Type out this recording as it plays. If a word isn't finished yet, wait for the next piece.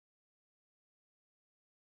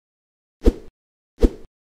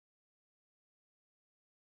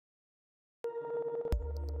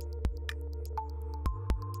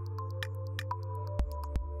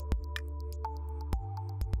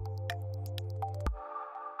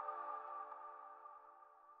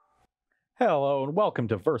Hello and welcome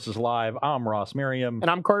to Versus Live. I'm Ross Merriam. And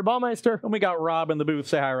I'm Corey Baumeister. And we got Rob in the booth.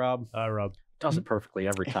 Say hi, Rob. Hi, Rob. Does it perfectly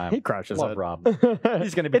every time. He crushes Love it. Rob.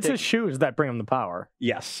 He's going to be It's his shoes that bring him the power.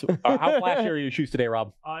 Yes. How flashy are your shoes today,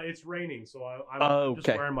 Rob? It's raining, so I'm just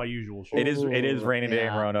wearing my usual shoes. It is raining today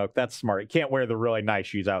in yeah. Roanoke. That's smart. You can't wear the really nice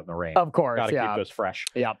shoes out in the rain. Of course, Gotta yeah. keep those fresh.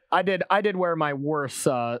 Yeah, I did wear my worst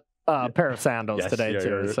pair of sandals Yes, today yeah,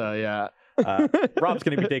 too. yeah. So yeah. Rob's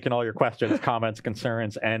going to be taking all your questions, comments,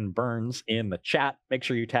 concerns, and burns in the chat. Make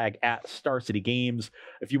sure you tag at Star City Games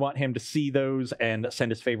if you want him to see those and send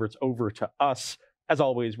his favorites over to us. As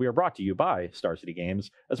always, we are brought to you by Star City Games,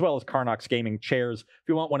 as well as Carnox Gaming Chairs. If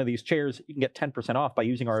you want one of these chairs, you can get 10% off by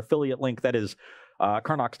using our affiliate link. That is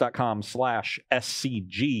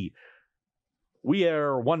carnox.com/SCG. We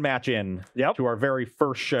are one match in to our very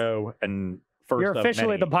first show and first You're of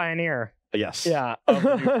officially many. the pioneer. Yes. Yeah. Of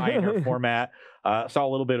the new Pioneer format. Saw a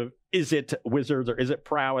little bit of, is it Wizards or is it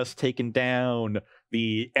Prowess taking down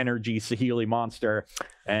the Energy Saheeli monster?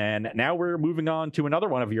 And now we're moving on to another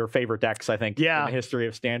one of your favorite decks, I think, in the history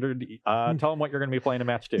of Standard. Tell them what you're going to be playing in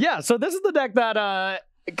match 2. Yeah, so this is the deck that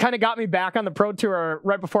kind of got me back on the Pro Tour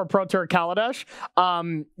right before Pro Tour Kaladesh.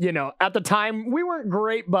 At the time, we weren't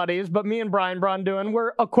great buddies, but me and Brian Braun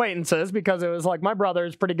were acquaintances because it was like my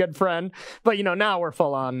brother's pretty good friend. But, now we're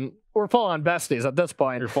full on besties at this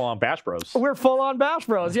point. You're full on Bash Bros. We're full on Bash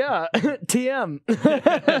Bros, yeah. TM.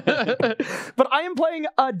 But I am playing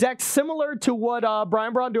a deck similar to what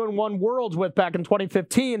Brian Braun won Worlds with back in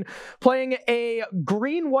 2015, playing a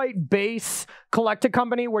green-white base Collected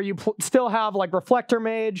Company where you still have like Reflector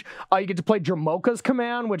Mage. You get to play Dramoka's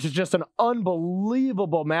Command, which is just an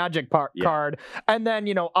unbelievable magic card. And then,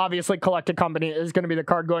 obviously Collected Company is going to be the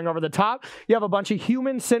card going over the top. You have a bunch of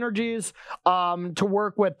human synergies to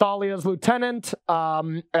work with Thalia's Lieutenant.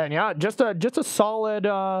 And yeah, just a solid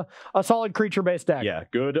creature-based deck. Yeah,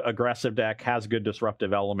 good aggressive deck, has good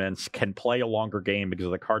disruptive elements, can play a longer game because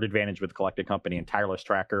of the card advantage with Collected Company and Tireless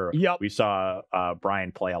Tracker. Yep. We saw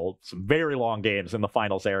Brian play some very long games in the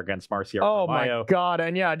finals there against Marcio. Oh my God.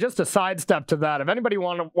 And yeah, just a sidestep to that. If anybody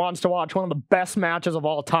wants to watch one of the best matches of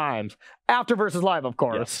all times, after Versus Live, of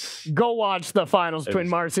course, go watch the finals between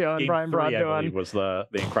Marcio and Brian Braun. I believe was the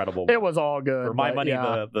incredible one. It was all good. For my money,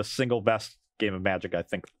 the single best game of Magic I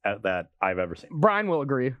think that I've ever seen. Brian will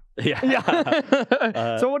agree.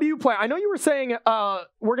 Yeah. So what do you play? I know you were saying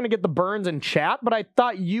we're going to get the burns in chat, but I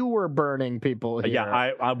thought you were burning people here.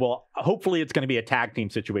 Yeah, I will. Hopefully it's going to be a tag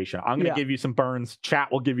team situation. I'm going to give you some burns.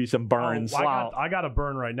 Chat will give you some burns. I got a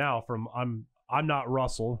burn right now from I'm not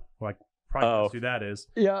Russell. Like, probably knows who that is.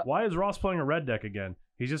 Yeah. Why is Ross playing a red deck again?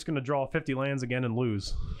 He's just going to draw 50 lands again and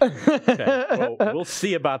lose. Okay. Well, we'll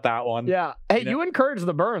see about that one. Yeah. Hey, you encourage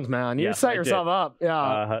the burns, man. You set yourself up.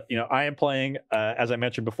 Yeah. I am playing, as I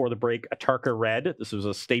mentioned before the break, Atarka Red. This was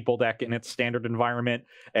a staple deck in its standard environment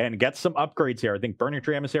and gets some upgrades here. I think Burning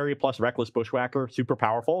Tree Emissary plus Reckless Bushwhacker, super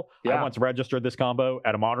powerful. Yeah. I once registered this combo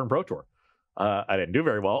at a Modern Pro Tour. I didn't do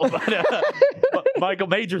very well, but Michael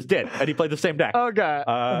Majors did, and he played the same deck. Okay.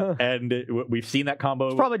 And we've seen that combo.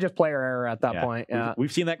 It's probably just player error at that point. Yeah.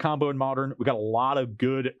 We've seen that combo in Modern. We got a lot of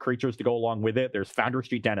good creatures to go along with it. There's Foundry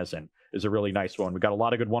Street Denizen is a really nice one. We got a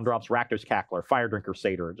lot of good one drops. Rakdos Cackler, Fire Drinker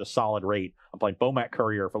Satyr, just solid rate. I'm playing Bomat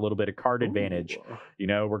Courier for a little bit of card advantage.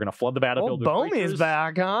 We're gonna flood the battlefield. Bomy's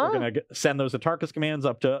back, huh? We're gonna send those Atarka's commands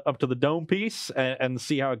up to the dome piece and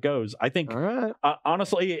see how it goes. I think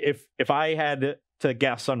honestly, if I had to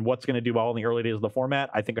guess on what's going to do well in the early days of the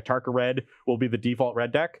format, I think Atarka Red will be the default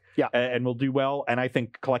red deck, and will do well. And I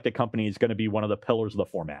think Collected Company is going to be one of the pillars of the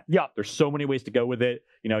format. Yeah, there's so many ways to go with it.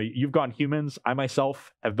 You've gone humans. I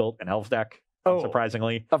myself have built an elves deck.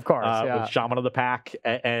 Surprisingly, of course, with Shaman of the Pack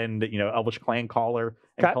and Elvish Clan Caller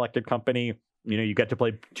and Collected Company. You get to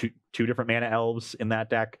play two different mana elves in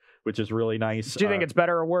that deck, which is really nice. Do you think it's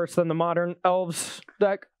better or worse than the Modern Elves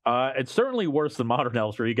deck? It's certainly worse than Modern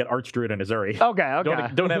Elves, where you get Archdruid and Azuri. Okay.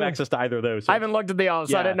 Don't have access to either of those. So I haven't looked at the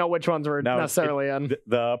elves, so I didn't know which ones were necessarily in.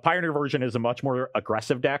 The Pioneer version is a much more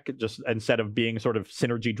aggressive deck, just instead of being sort of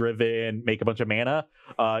synergy-driven, make a bunch of mana.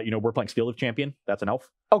 We're playing Steel Leaf Champion. That's an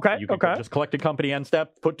elf. Okay, you can just Collected Company end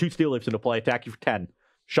step, put 2 Steel Leafs into play, attack you for 10,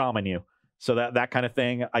 Shaman you. So that kind of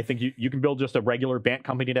thing. I think you can build just a regular Bant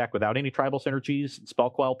Company deck without any tribal synergies, spell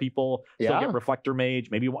quell people, still get Reflector Mage.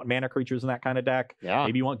 Maybe you want mana creatures in that kind of deck. Yeah.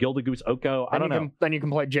 Maybe you want Gilded Goose Oko. I don't know. Then you can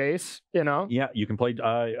play Jace, Yeah, you can play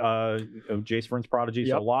Jace Vern's Prodigy.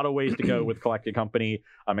 So a lot of ways to go with Collected Company.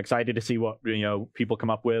 I'm excited to see what people come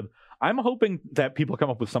up with. I'm hoping that people come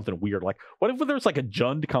up with something weird. Like, what if there's like a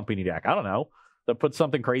Jund Company deck? I don't know. That puts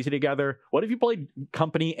something crazy together. What if you played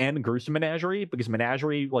Company and Gruesome Menagerie? Because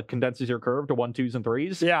Menagerie condenses your curve to 1, 2s, and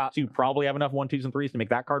 3s. Yeah. So you probably have enough 1, 2s, and 3s to make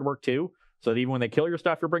that card work too. So that even when they kill your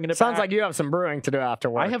stuff, you're bringing it Sounds back. like you have some brewing to do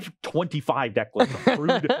afterward. I have 25 deck lists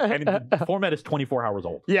approved, and the format is 24 hours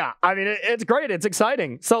old. Yeah, I mean it's great. It's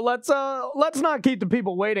exciting. So let's not keep the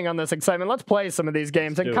people waiting on this excitement. Let's play some of these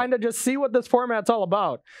games and kind of just see what this format's all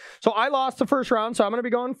about. So I lost the first round, so I'm going to be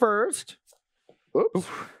going first. Oops.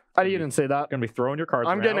 You didn't say that. Going to be throwing your cards.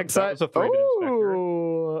 I'm around. getting excited. That was a 3-bit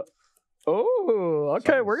inspector. Oh,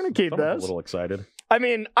 okay. We're going to keep Someone's this. a little excited. I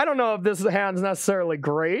mean, I don't know if this hand's necessarily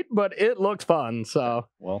great, but it looks fun. So,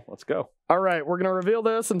 well, let's go. All right, we're gonna reveal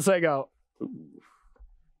this and say go. Ooh.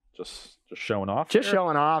 Just showing off. Just here?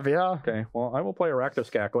 showing off, yeah. Okay. Well, I will play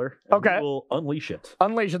Arachnoscackler. Okay. We'll unleash it.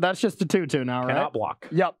 Unleash it. That's just a 2/2 now, right? Cannot block.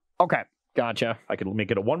 Yep. Okay. Gotcha. I could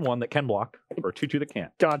make it a 1/1 that can block, or a 2/2 that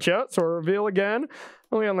can't. Gotcha. So reveal again.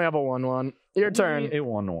 We only have a 1/1. Your turn. A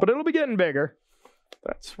 1/1. But it'll be getting bigger.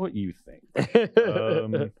 That's what you think.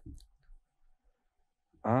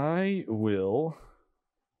 I will.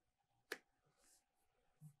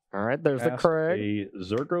 All right, there's the cast Craig. A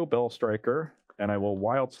Zergo Bell Striker, and I will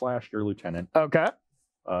Wild Slash your Lieutenant. Okay.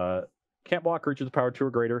 Can't block creatures of power 2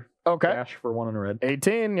 or greater. Okay. Dash for 1 in red.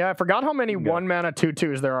 18. Yeah, I forgot how many Bingo. 1-mana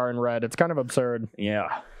 2/2s there are in red. It's kind of absurd.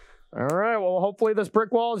 Yeah. All right, well, hopefully this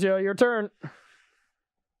brick walls you. Your turn.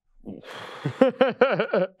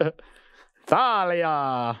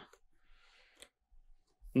 Thalia.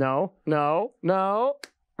 No.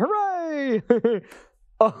 Hooray!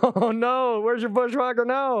 Oh, no. Where's your Bushwhacker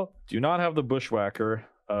now? Do not have the Bushwhacker.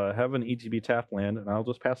 Have an ETB tap land, and I'll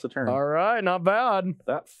just pass the turn. All right, not bad.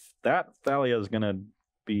 That Thalia is going to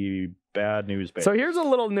be bad news, baby. So here's a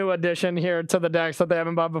little new addition here to the decks that they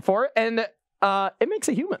haven't bought before, and it makes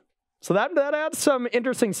a human. So that adds some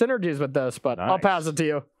interesting synergies with this, but I'll pass it to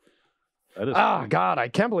you. That is Oh, God, I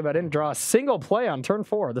can't believe I didn't draw a single play on turn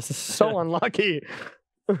 4. This is so unlucky.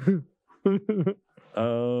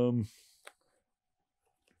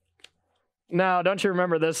 Now, don't you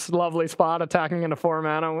remember this lovely spot attacking into 4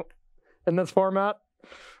 mana in this format?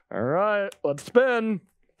 All right, let's spin.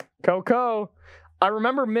 Coco. I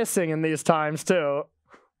remember missing in these times, too.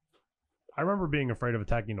 I remember being afraid of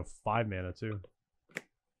attacking a 5 mana, too.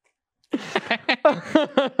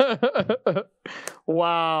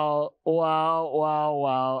 Wow.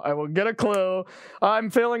 I will get a clue. I'm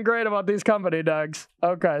feeling great about these company decks.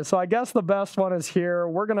 Okay, so I guess the best one is here.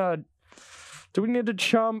 We're going to... Do we need to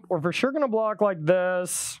chump? We're for sure going to block like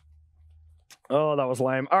this. Oh, that was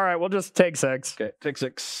lame. All right, we'll just take 6. Okay, take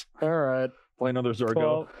 6. All right. Play another Zergo.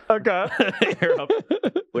 12. Okay. You're up.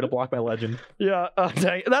 Way to block my legend. Yeah.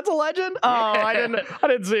 Dang. That's a legend? Oh, I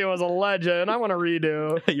didn't see it was a legend. I want to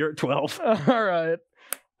redo. You're at 12. All right.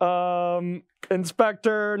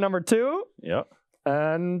 Inspector number 2. Yep.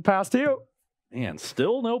 And pass to you. Man,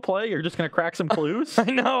 still no play? You're just going to crack some clues? I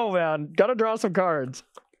know, man. Got to draw some cards.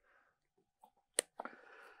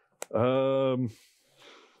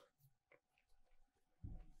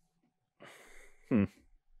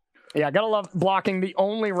 Yeah, gotta love blocking the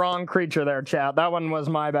only wrong creature there, chat. That one was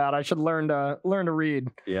my bad. I should learn to read.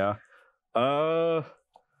 Yeah.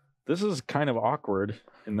 This is kind of awkward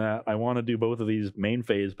in that I want to do both of these main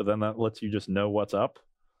phase, but then that lets you just know what's up.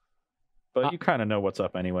 But you kind of know what's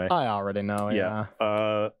up anyway. I already know, yeah.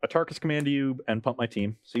 Atarka's command to you and pump my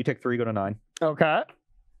team. So you take 3, go to 9. Okay.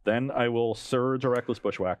 Then I will Surge a Reckless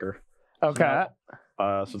Bushwhacker. Okay.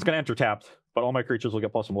 So it's going to enter tapped, but all my creatures will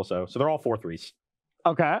get +1/+0. So they're all 4/3s.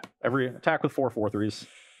 Okay. Every attack with 4 4/3s.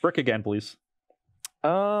 Brick again, please. They're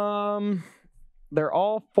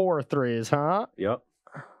all 4/3s, huh? Yep.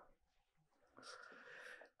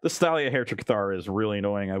 This Thalia Heretic Cathar is really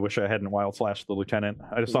annoying. I wish I hadn't Wild Slash the Lieutenant.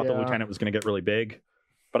 I just thought the Lieutenant was going to get really big.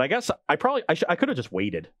 But I guess I could have just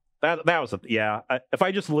waited. That was if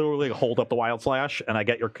I just literally hold up the Wild Slash and I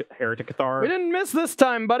get your Heretic Cathar. We didn't miss this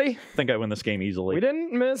time, buddy. I think I win this game easily. We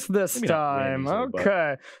didn't miss this time. Easily,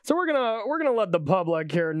 okay. So we're gonna let the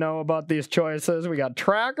public here know about these choices. We got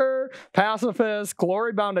Tracker, Pacifist,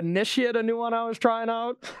 Glory Bound Initiate, a new one I was trying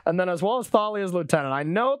out, and then as well as Thalia's Lieutenant. I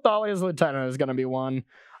know Thalia's Lieutenant is gonna be one.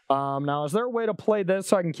 Now, is there a way to play this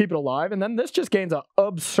so I can keep it alive? And then this just gains an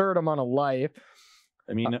absurd amount of life.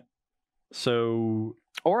 I mean,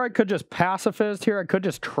 Or I could just Pacifist here. I could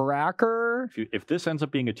just Tracker. If this ends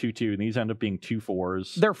up being a 2/2 and these end up being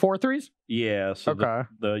 2/4s. They're 4/3s? Yeah. So okay.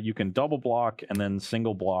 You can double block and then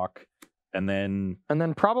single block and then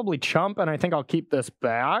probably chump, and I think I'll keep this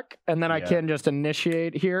back. And then I can just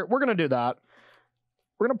initiate here. We're going to do that.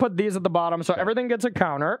 We're going to put these at the bottom so everything gets a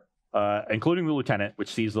counter. Including the Lieutenant, which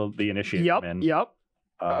sees the initiate come in. Yep.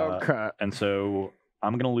 Okay. And so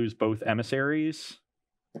I'm going to lose both emissaries.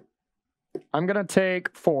 I'm going to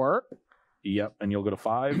take 4. Yep, and you'll go to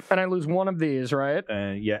 5. And I lose one of these, right?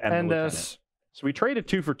 Yeah, and this. So we traded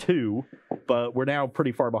 2 for 2, but we're now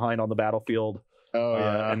pretty far behind on the battlefield. Oh,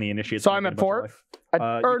 yeah. And the initiative. So I'm at 4?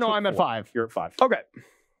 I'm at 5. You're at 5. Okay.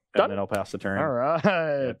 Done? And then I'll pass the turn. All right.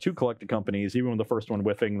 Yeah, 2 collected companies. Even with the first one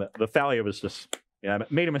whiffing, the Thalia was just... Yeah, I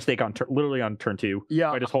made a mistake on literally on turn 2.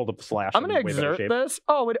 Yeah. I just hold up the slash. I'm going to exert this.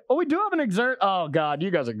 Oh, we do have an exert. Oh, God.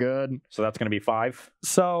 You guys are good. So that's going to be 5.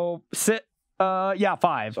 So sit.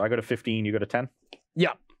 5. So I go to 15. You go to 10.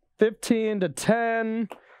 Yeah. 15 to 10.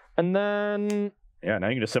 And then... Yeah, now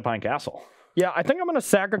you can just sit behind castle. Yeah, I think I'm going to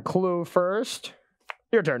sack a clue first.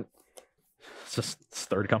 Your turn. It's just it's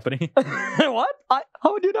third company. What?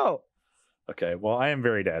 How would you know? Okay, well, I am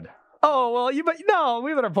very dead. Oh, well, no,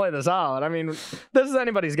 we better play this out. I mean, this is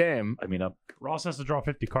anybody's game. I mean, Ross has to draw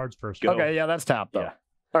 50 cards first. Go. Okay, yeah, that's tapped, though. Yeah.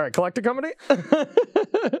 All right, collect a company?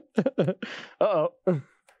 Uh-oh.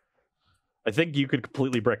 I think you could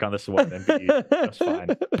completely brick on this one and be just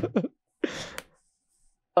fine.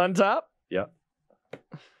 Untap? Yeah.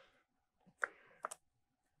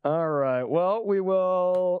 All right, well, we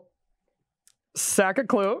will sack a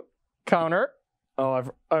clue, counter. Oh,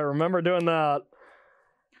 I remember doing that.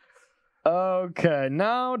 Okay,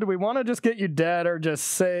 now do we want to just get you dead or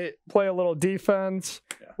just play a little defense?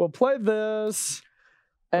 Yeah. We'll play this,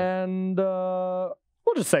 and we'll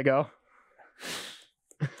just say go.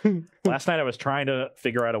 Last night I was trying to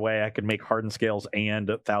figure out a way I could make Hardened Scales and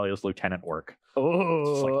Thalia's Lieutenant work.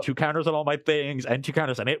 Oh, It's like 2 counters on all my things and 2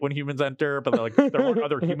 counters on it when humans enter, but there weren't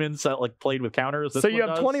other humans that played with counters. So you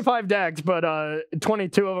have 25 decks, but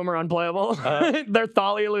 22 of them are unplayable. They're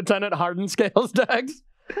Thalia Lieutenant Hardened Scales decks.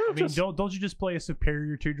 I mean, don't you just play a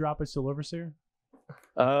superior 2-drop as Silverseer?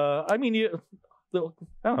 I mean, I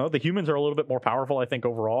don't know. The humans are a little bit more powerful, I think,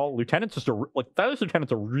 overall. Lieutenant's just Thalia's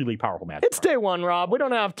Lieutenant's a really powerful magic. It's day 1, Rob. We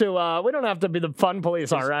don't have to be the fun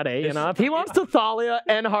police already. You know, if he wants to Thalia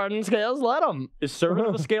and Hardened Scales, let him. Is Servant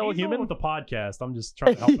of the Scale a human? With the podcast, I'm just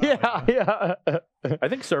trying to help out. Yeah. I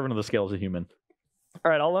think Servant of the Scale is a human.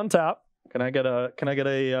 All right, I'll untap. Can I get a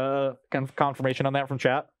kind of confirmation on that from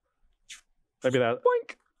chat? Maybe that.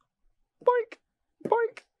 Boink, boink,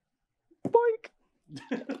 boink,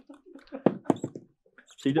 boink.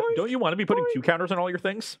 See, don't you want to be putting 2 counters on all your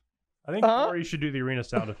things? I think Corey should do the arena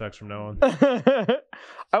sound effects from now on.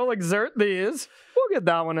 I will exert these. We'll get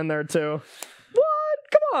that one in there too. What?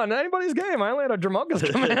 Come on, anybody's game. I only had a Dramoka's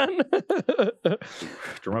command.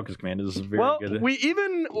 Dramoka's command is very good.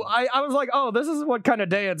 I was like, oh, this is what kind of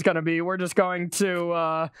day it's going to be. We're just going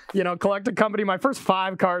to, collect a company. My first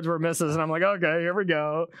 5 cards were misses, and I'm like, okay, here we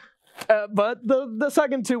go. But the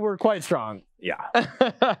second 2 were quite strong. Yeah.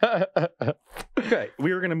 Okay,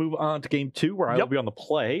 we are going to move on to game 2, where I will be on the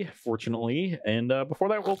play, fortunately. And before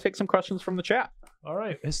that, we'll take some questions from the chat. All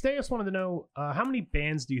right. Histeus wanted to know, how many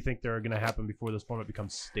bans do you think there are going to happen before this format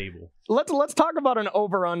becomes stable? Let's talk about an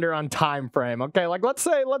over-under on time frame, okay? Like, let's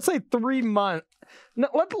say 3 months. No,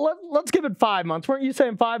 let's give it 5 months. Weren't you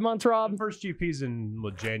saying 5 months, Rob? The first GP's in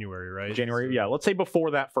January, right? January, yeah. Let's say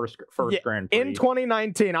before that first Grand Prix. In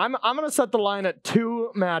 2019, I'm going to set the line at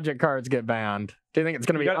 2 Magic cards get banned. Do you think it's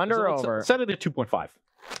going to be under or over? Set it at 2.5.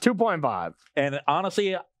 2.5. And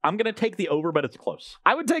honestly, I'm going to take the over, but it's close.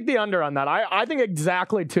 I would take the under on that. I think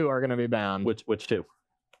exactly 2 are going to be banned. Which 2?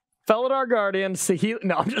 Felidar Guardian, Sahil...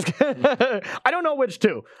 No, I'm just kidding. I don't know which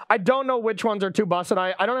 2. I don't know which ones are too busted.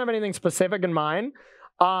 I don't have anything specific in mind.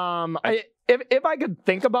 If I could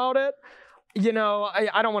think about it,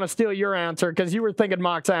 I don't want to steal your answer because you were thinking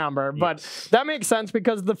Mox Amber, but that makes sense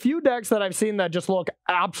because the few decks that I've seen that just look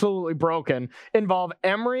absolutely broken involve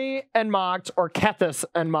Emery and Mox or Kethis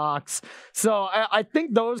and Mox. So I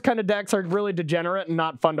think those kind of decks are really degenerate and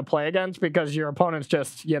not fun to play against because your opponent's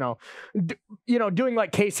just, doing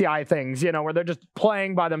like KCI things, where they're just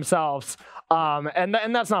playing by themselves. And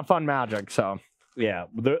that's not fun Magic. So yeah,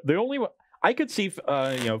 the only one. I could see,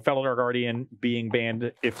 Felidar Guardian being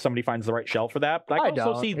banned if somebody finds the right shell for that. But I can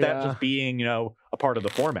also see that just being, a part of the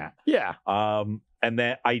format. Yeah. And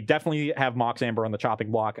that I definitely have Mox Amber on the chopping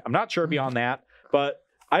block. I'm not sure beyond that, but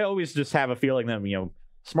I always just have a feeling that,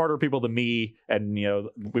 smarter people than me, and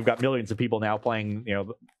we've got millions of people now playing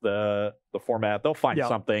the format. They'll find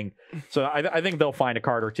something. So I think they'll find a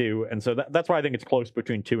card or 2, and so that's why I think it's close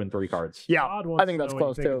between 2 and 3 cards. Yeah, I think that's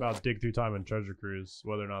close too. About Dig Through Time and Treasure Cruise,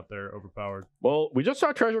 whether or not they're overpowered. Well, we just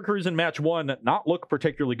saw Treasure Cruise in match 1 not look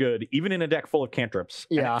particularly good, even in a deck full of cantrips.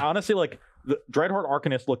 Yeah, and honestly, the Dreadheart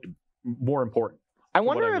Arcanist looked more important. I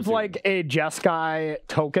wonder if like a Jeskai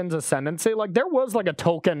tokens ascendancy, like there was like a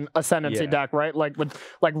token ascendancy deck, right? Like with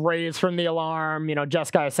like Raise from the Alarm, you know,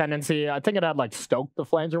 Jeskai ascendancy. I think it had like Stoke the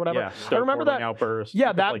Flames or whatever. Yeah, I remember that. Outburst.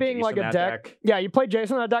 Yeah, that being like a deck. Yeah, you play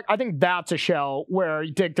Jason in that deck. I think that's a shell where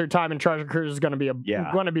you dig through time and Treasure Cruise is going to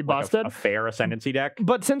be busted. Like a fair ascendancy deck.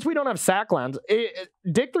 But since we don't have sacklands,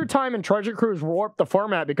 dig through time and Treasure Cruise warped the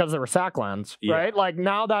format because there were sacklands, right? Like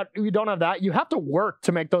now that we don't have that, you have to work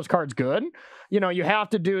to make those cards good. You know, you have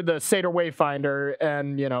to do the Satyr Wayfinder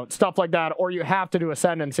and, you know, stuff like that, or you have to do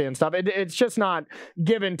Ascendancy and stuff. It's just not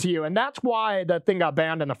given to you. And that's why that thing got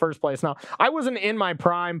banned in the first place. Now, I wasn't in my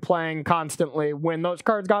prime playing constantly when those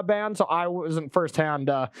cards got banned, so I wasn't firsthand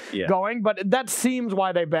going. But that seems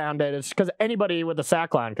why they banned it. It's because anybody with a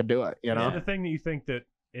sackline could do it, you know? Is it the thing that you think that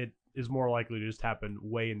it is more likely to just happen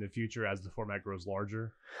way in the future as the format grows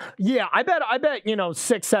larger? Yeah, I bet, you know,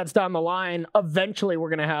 6 sets down the line, eventually we're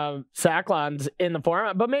going to have Sacklons in the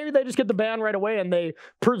format, but maybe they just get the ban right away and they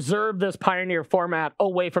preserve this Pioneer format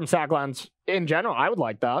away from Sacklons in general. I would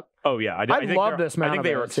like that. Oh, yeah. I love this, man. I think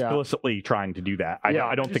they are explicitly trying to do that.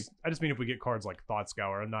 I don't think... I just mean if we get cards like Thought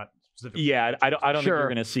Scour and not... Yeah, I don't think you're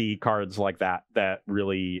going to see cards like that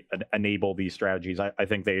really enable these strategies. I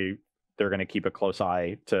think they're going to keep a close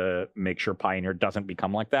eye to make sure Pioneer doesn't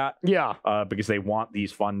become like that. Yeah. Because they want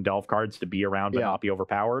these fun Delve cards to be around but not be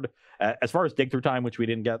overpowered. As far as Dig Through Time, which we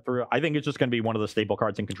didn't get through, I think it's just going to be one of the staple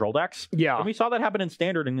cards in control decks. Yeah. And we saw that happen in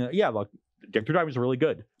Standard. And look, Dig Through Time was really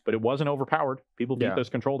good, but it wasn't overpowered. People beat those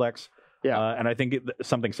control decks. Yeah. And I think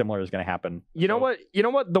something similar is going to happen. You know what?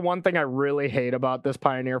 The one thing I really hate about this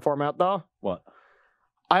Pioneer format, though? What?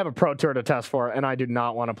 I have a Pro Tour to test for, and I do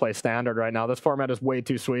not want to play Standard right now. This format is way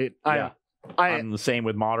too sweet. I'm the same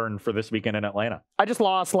with Modern for this weekend in Atlanta. I just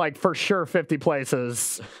lost, like, for sure 50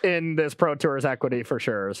 places in this Pro Tour's equity, for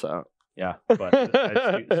sure. So yeah, but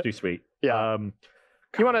it's too sweet. Yeah.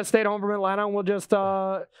 You want to stay at home from Atlanta and we'll just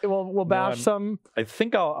we'll bash some? I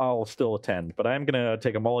think I'll still attend, but I'm gonna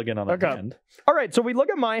take a mulligan on the hand. All right, so we look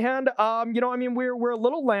at my hand. We're a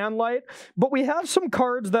little land light, but we have some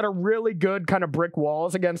cards that are really good, kind of brick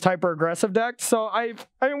walls against hyper aggressive decks. So I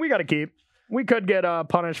mean we got to keep. We could get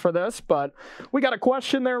punished for this, but we got a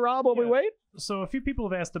question there, Rob. While we wait. So a few people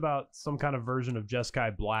have asked about some kind of version of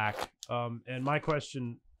Jeskai Black, and my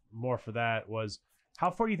question more for that was, how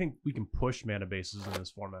far do you think we can push mana bases in this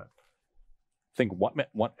format?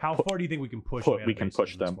 How far do you think we can push? We can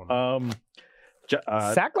push them.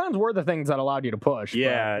 Sacklands were the things that allowed you to push.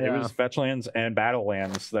 Yeah, it was fetch lands and battle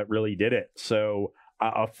lands that really did it. So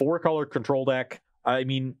a 4-color control deck. I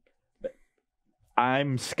mean,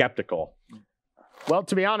 I'm skeptical. Well,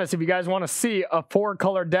 to be honest, if you guys want to see a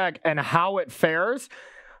 4-color deck and how it fares,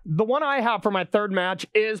 the one I have for my third match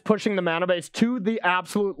is pushing the mana base to the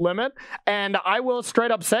absolute limit. And I will straight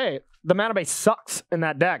up say the mana base sucks in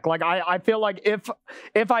that deck. Like I feel like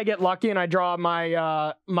if I get lucky and I draw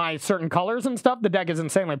my my certain colors and stuff, the deck is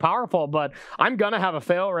insanely powerful, but I'm going to have a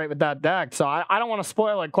fail rate with that deck. So I don't want to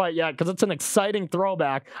spoil it quite yet because it's an exciting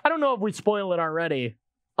throwback. I don't know if we spoil it already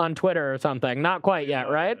on Twitter or something. Not quite yet,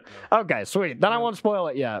 right? Okay, sweet. Then I won't spoil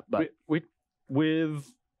it yet. But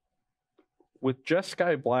with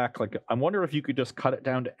Jeskai Black, like I wonder if you could just cut it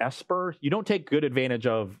down to Esper. You don't take good advantage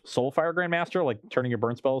of Soulfire Grandmaster, like turning your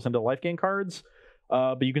burn spells into life gain cards,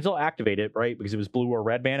 but you can still activate it, right? Because it was blue or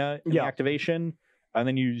red mana in the activation, and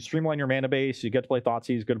then you streamline your mana base. You get to play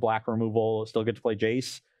Thoughtseize, good black removal, still get to play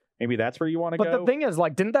Jace. Maybe that's where you want to go. But the thing is,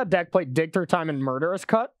 like, didn't that deck play Dig Through Time and Murderous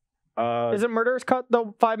Cut? Is it Murderous Cut,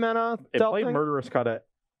 the 5 mana? It played thing? Murderous Cut.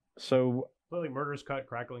 So playing Murderous Cut,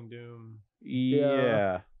 Crackling Doom.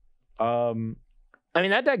 Yeah. I mean,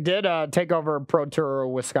 that deck did take over Pro Tour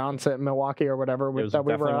Wisconsin, Milwaukee, or whatever. It was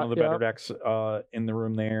definitely one of the better decks in the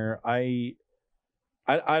room there. I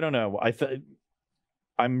don't know.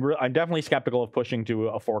 I'm definitely skeptical of pushing to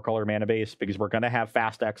a 4-color mana base because we're going to have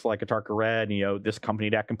fast decks like Atarka Red. And, this company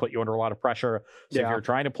deck can put you under a lot of pressure. So if you're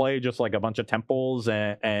trying to play just like a bunch of temples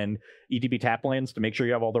and ETB tap lands to make sure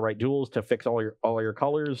you have all the right duels to fix all your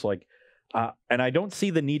colors, like. And I don't see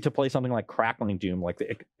the need to play something like Crackling Doom. Like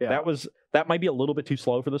that might be a little bit too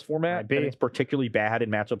slow for this format. And it's particularly bad in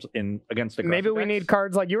matchups against aggressive Maybe we need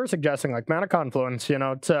cards like you were suggesting, like Mana Confluence,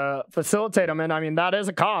 to facilitate them. And I mean, that is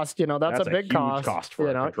a cost. That's a big cost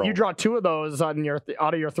for control. You draw 2 of those on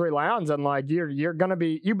out of your 3 lands, and like you're gonna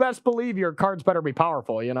be. You best believe your cards better be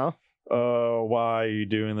powerful. Oh, why are you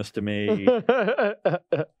doing this to me?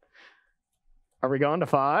 Are we going to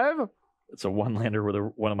 5? It's a 1-lander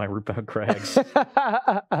with one of my Rootbound Crags.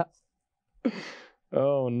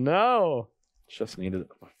 Oh, no. Just needed...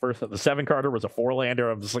 First, the 7-carder was a 4-lander.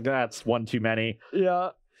 I'm just like, that's one too many.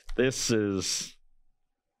 Yeah. This is...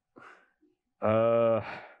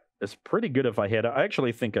 It's pretty good if I hit. I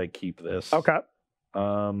actually think I keep this. Okay.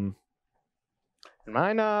 Um,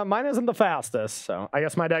 Mine isn't the fastest, so I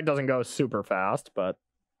guess my deck doesn't go super fast, but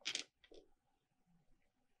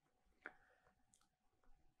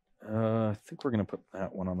I think we're gonna put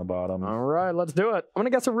that one on the bottom. all right, let's do it. I'm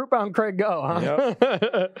gonna guess a Rootbound Craig go, huh?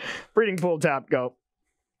 Yep. Breeding Pool tap go.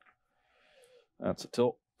 That's a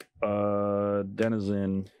tilt.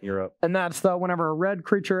 Denizen, you're up. And that's the whenever a red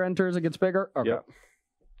creature enters, it gets bigger. Okay. Yep.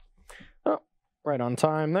 Oh, right on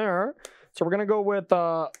time there. So we're gonna go with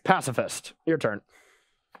Pacifist. Your turn.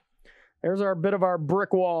 There's our bit of our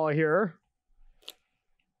brick wall here.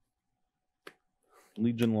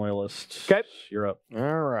 Legion Loyalist. Okay. You're up.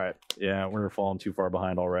 All right. Yeah, we're falling too far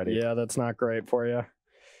behind already. Yeah, that's not great for you.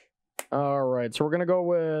 All right, so we're gonna go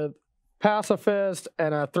with Pacifist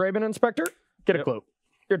and a Thraben Inspector. Get a clue.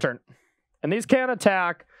 Your turn. And these can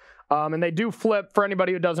attack, and they do flip. For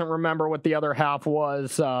anybody who doesn't remember what the other half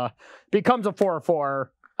was, becomes a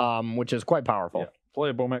 4/4, which is quite powerful. Yeah. Play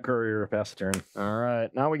a Bowmat Courier, pass the turn. All right,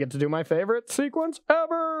 now we get to do my favorite sequence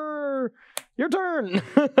ever. Your turn.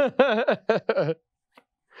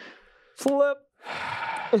 Flip.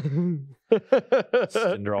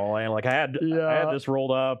 Draw land. Like I had this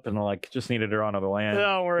rolled up and like just needed to draw another land.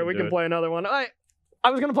 Don't worry, we can play another one. I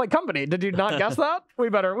was gonna play Company. Did you not guess that? We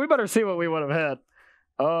better see what we would have hit.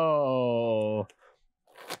 Oh.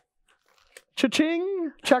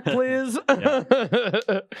 Cha-ching. Check, please.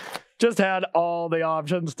 Just had all the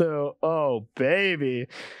options too. Oh, baby.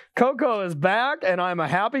 Coco is back, and I'm a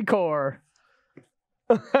happy core.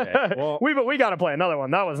 Okay, well, we got to play another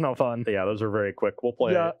one. That was no fun. Yeah, those are very quick. We'll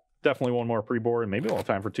play definitely one more pre-board, and maybe we'll have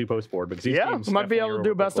time for 2 post-board. Because these games might be able to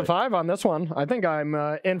do best of 5 on this one. I think I'm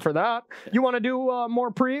in for that. You want to do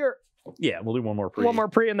more pre? Or? Yeah, we'll do one more pre. One more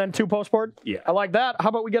pre and then 2 post-board? Yeah. I like that. How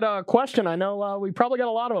about we get a question? I know we probably got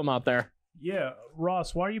a lot of them out there. Yeah,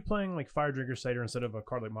 Ross, why are you playing like Fire Drinker Satyr instead of a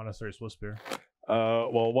card like Monastery Swiftspear?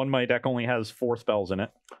 Well, my deck only has 4 spells in it.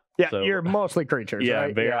 Yeah, so, you're mostly creatures,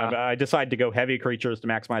 right? I decided to go heavy creatures to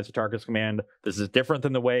maximize Atarka's command. This is different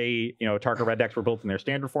than the way, Atarka red decks were built in their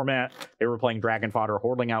standard format. They were playing Dragon Fodder,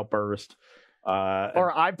 Hordling Outburst.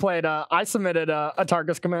 Or I submitted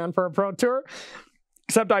Atarka's command for a Pro Tour.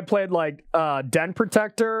 Except I played like Den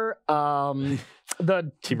Protector,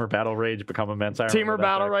 the Teamer Battle Rage, Become Immense. Teamer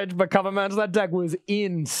Battle Rage, Become Immense. That deck was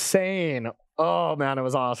insane. Oh man, it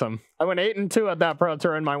was awesome. I went 8-2 at that Pro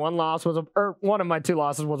Tour, and my one of my 2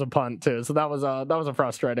 losses was a punt too. So that was a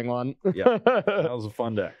frustrating one. Yeah, that was a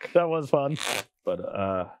fun deck. That was fun.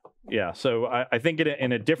 But yeah, so I think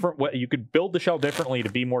in a different way, you could build the shell differently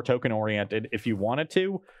to be more token oriented if you wanted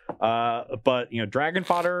to. But Dragon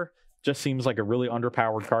Fodder just seems like a really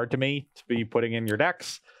underpowered card to me to be putting in your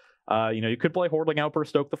decks. You could play Hordling Outburst,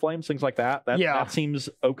 Stoke the Flames, things like that. That seems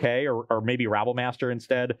okay, or maybe Rabblemaster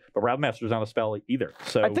instead. But Rabblemaster's not a spell either.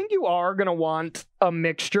 So I think you are going to want a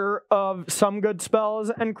mixture of some good spells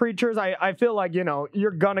and creatures. I feel like,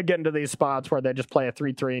 you're going to get into these spots where they just play a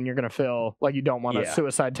 3/3 and you're going to feel like you don't want to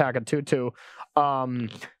suicide attack a 2/2.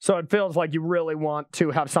 So it feels like you really want to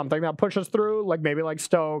have something that pushes through, like maybe like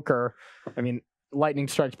Stoke or, Lightning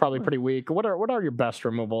Strike's probably pretty weak. What are your best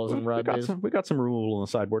removals in red? We got some removal on the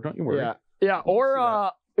sideboard. Don't you worry. Yeah.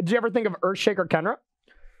 Or did you ever think of Earthshaker Kenra?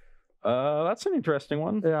 That's an interesting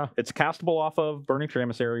one. Yeah. It's castable off of Burning Tree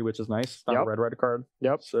Emissary, which is nice. It's not a red card.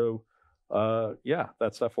 Yep. So,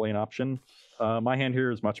 that's definitely an option. My hand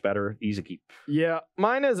here is much better. Easy keep. Yeah,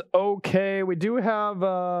 mine is okay. We do have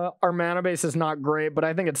our mana base is not great, but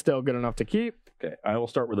I think it's still good enough to keep. Okay, I will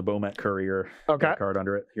start with a Bowmat Courier. Okay. Card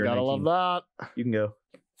under it. You're Gotta love that. You can go.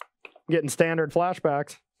 Getting standard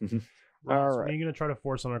flashbacks. Ross, all right. Are you going to try to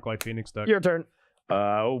force on our Glyph Phoenix deck? Your turn.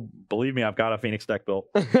 Believe me, I've got a Phoenix deck built.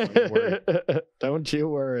 Don't you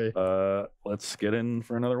worry. Let's get in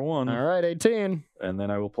for another one. All right, 18. And then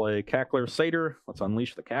I will play Cackler Satyr. Let's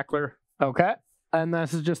unleash the Cackler. Okay. And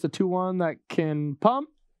this is just a 2/1 that can pump.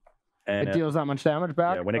 And it deals that much damage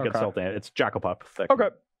back? Yeah, when it gets dealt damage, it's Jackal-Pup that can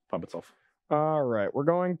pump itself. All right, we're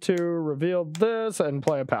going to reveal this and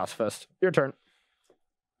play a Pacifist. Your turn.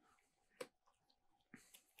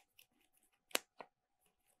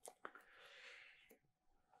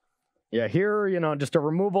 Yeah, here, just a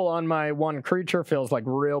removal on my 1 creature feels like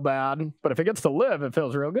real bad. But if it gets to live, it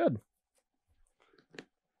feels real good.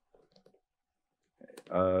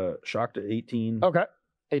 Shock to 18. Okay.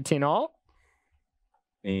 18 all.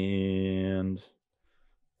 And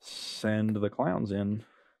send the clowns in.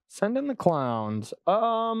 Send in the clowns.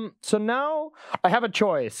 So now I have a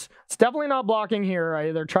choice. It's definitely not blocking here. I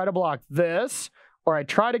either try to block this or I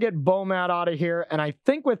try to get Bowmat out of here. And I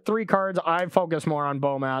think with 3 cards, I focus more on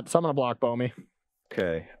Bowmat. So I'm going to block Bowmy.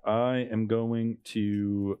 Okay, I am going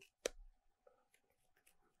to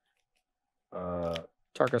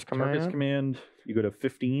Tarkus command. Tarkus command. You go to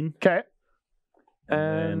 15. Okay.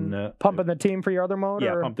 And then pumping the team for your other mode?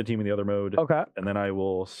 Yeah, or? pump the team in the other mode. Okay. And then I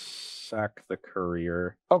will sack the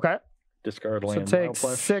courier. Okay. Discard So land. take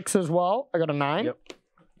 6 as well. I got a 9. Yep.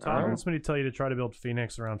 Todd wants me to tell you to try to build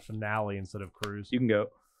Phoenix around Finale instead of Cruise. You can go.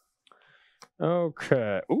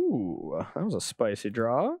 Okay. Ooh, that was a spicy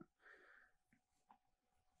draw.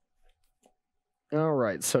 All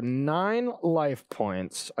right, so 9 life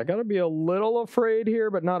points. I got to be a little afraid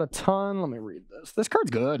here, but not a ton. Let me read this. This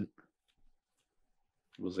card's good.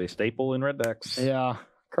 It was a staple in red decks. Yeah,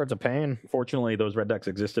 card's a pain. Fortunately, those red decks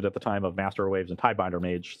existed at the time of Master of Waves and Tiebinder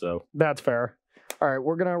Mage, so... That's fair. All right,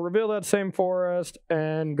 we're going to reveal that same forest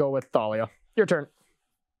and go with Thalia. Your turn.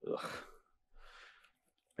 Ugh.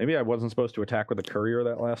 Maybe I wasn't supposed to attack with a courier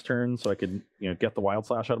that last turn, so I could, get the Wild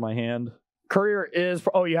Slash out of my hand. Courier is...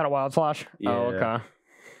 Oh, you had a Wild Slash? Yeah. Oh, okay.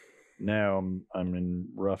 Now I'm in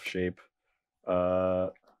rough shape.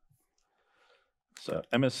 So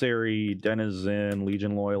Emissary, Denizen,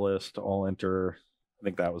 Legion Loyalist, all enter. I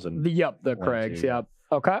think that was in... The Craigs, yep.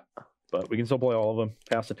 Okay. But we can still play all of them.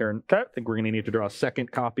 Pass the turn. Okay. I think we're going to need to draw a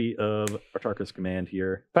second copy of Atarka's Command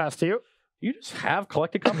here. Pass to you. You just have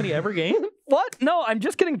Collected Company every game? What? No, I'm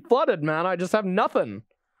just getting flooded, man. I just have nothing.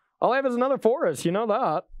 All I have is another forest. You know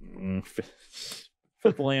that.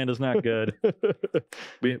 Fifth land is not good.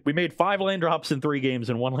 we made 5 land drops in 3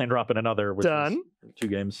 games and 1 land drop in another, which Done. is 2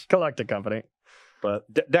 games. Collected Company. But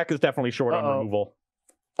deck is definitely short on removal.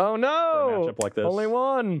 Oh, no. For a matchup like this. Only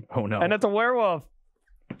 1. Oh, no. And it's a werewolf.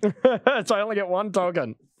 So I only get 1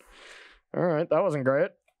 token. All right. That wasn't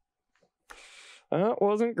great. That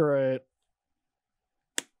wasn't great.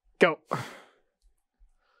 Go.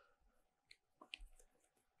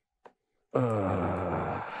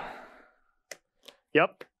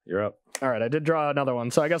 Yep. You're up. All right, I did draw another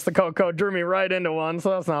one, so I guess the code drew me right into one,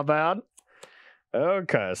 so that's not bad.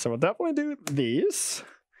 Okay, so we'll definitely do these.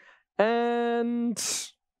 And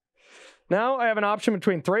now I have an option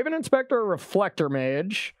between Thraven Inspector or Reflector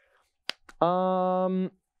Mage.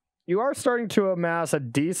 You are starting to amass a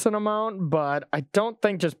decent amount, but I don't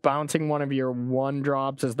think just bouncing one of your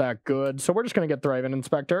 1-drops is that good, so we're just going to get Thraven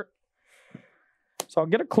Inspector. So I'll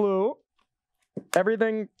get a clue.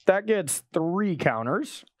 Everything that gets 3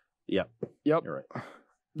 counters. Yep. Yep. You're right.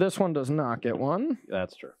 This one does not get 1.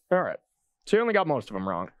 That's true. All right. So you only got most of them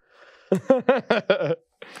wrong.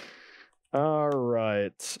 All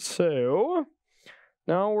right. So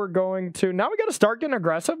now we're going to... Now we got to start getting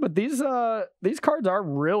aggressive, but these cards are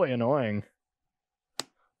really annoying.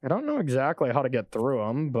 I don't know exactly how to get through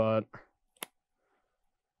them, but...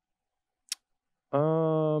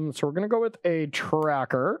 So we're going to go with a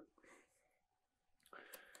tracker.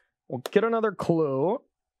 We'll get another clue.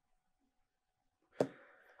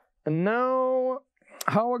 And now,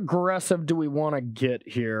 how aggressive do we want to get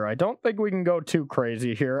here? I don't think we can go too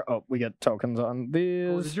crazy here. Oh, we get tokens on these.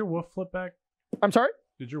 Oh, did your wolf flip back? I'm sorry?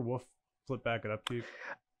 Did your wolf flip back it up to you?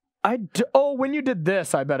 Oh, when you did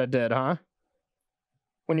this, I bet it did, huh?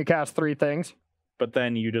 When you cast 3 things? But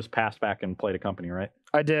then you just passed back and played a company, right?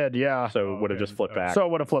 I did, yeah. So it would have just flipped back. So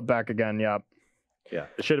it would have flipped back again, yeah. Yeah,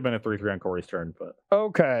 it should have been a 3-3 on Corey's turn, but...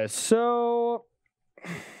 Okay, so...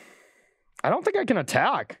 I don't think I can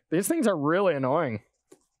attack. These things are really annoying.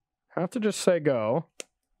 I have to just say go.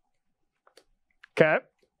 Okay.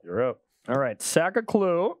 You're up. All right, sack a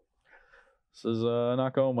clue. This is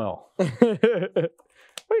not going well. What are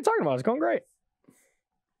you talking about? It's going great.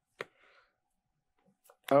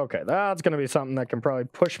 Okay, that's going to be something that can probably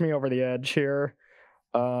push me over the edge here.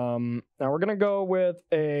 Now we're going to go with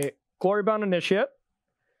a Glorybound Initiate.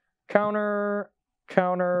 Counter,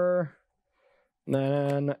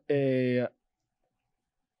 then a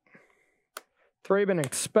Thraben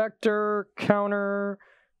Inspector, counter.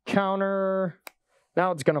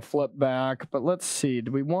 Now it's going to flip back, but let's see.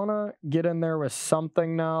 Do we want to get in there with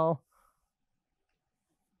something now?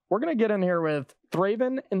 We're going to get in here with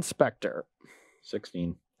Thraben Inspector.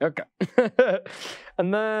 16. Okay.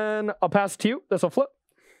 And then I'll pass it to you. This will flip.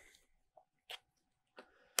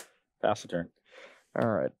 Pass the turn. All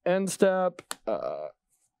right. End step. I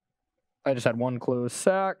just had 1 clue.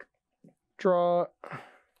 Sack. Draw.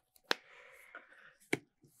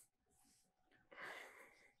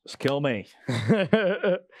 Just kill me.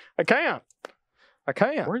 I can't.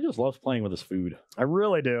 Corey just loves playing with his food. I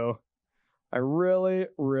really do. I really,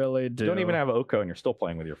 really do. You don't even have Oko and you're still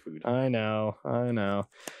playing with your food. I know.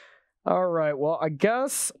 All right. Well, I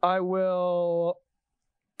guess I will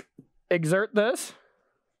exert this.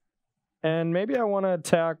 And maybe I want to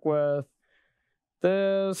attack with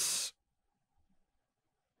this.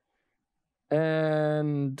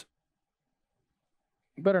 And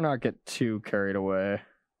better not get too carried away.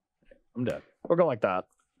 I'm dead. We'll go like that.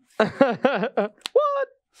 What?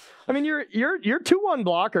 I mean, your 2/1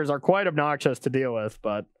 blockers are quite obnoxious to deal with,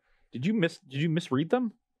 but Did you misread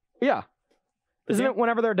them? yeah. Isn't it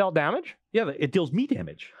whenever they're dealt damage? Yeah, it deals me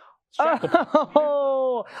damage.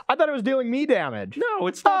 Oh, I thought it was dealing me damage. No,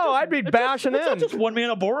 it's not. Oh, I'd be bashing it's in. not just 1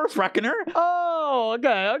 mana Boros Reckoner. Oh,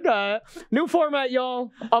 okay. New format,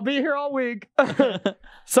 y'all. I'll be here all week.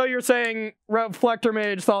 So you're saying Reflector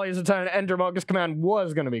Mage, Thalia's Attendant, and Dramoka's Command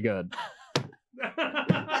was going to be good?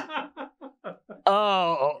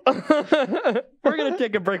 Oh. We're going to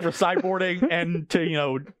take a break for sideboarding and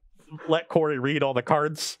to, let Corey read all the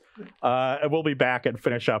cards. And we'll be back and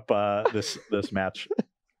finish up this match.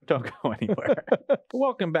 Don't go anywhere.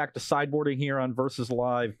 Welcome back to sideboarding here on Versus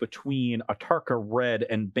Live between Atarka Red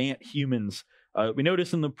and Bant Humans. We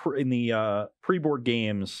noticed in the pre-board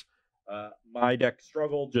games, my deck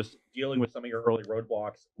struggled just dealing with some of your early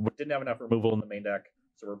roadblocks. We didn't have enough removal in the main deck,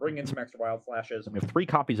 so we're bringing in some extra wild flashes. And we have 3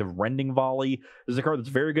 copies of Rending Volley. This is a card that's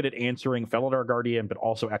very good at answering Felidar Guardian, but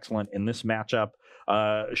also excellent in this matchup.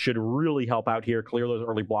 Should really help out here. Clear those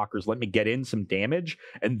early blockers. Let me get in some damage,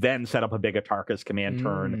 and then set up a big Atarka's command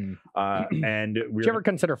turn. And Did you ever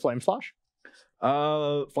consider Flame Slash?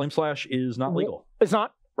 Flame Slash is not legal. It's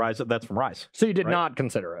not? Rise. That's from Rise. So you did not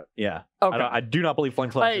consider it? Yeah. Okay. I do not believe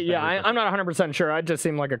Flame Slash. I'm not 100% sure. It just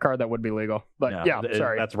seemed like a card that would be legal. But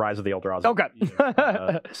sorry. That's Rise of the Eldrazi.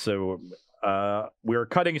 Okay. So we're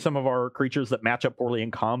cutting some of our creatures that match up poorly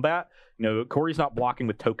in combat. Corey's not blocking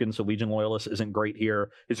with tokens, so Legion Loyalist isn't great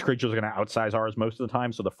here. His creatures are going to outsize ours most of the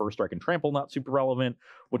time, so the first strike and trample not super relevant.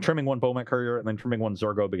 We're trimming 1 Bowman Courier and then trimming 1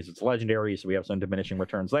 Zurgo because it's legendary, so we have some diminishing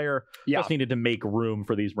returns there. Just needed to make room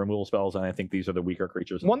for these removal spells, and I think these are the weaker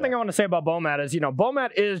creatures. One thing I want to say about Bomat is,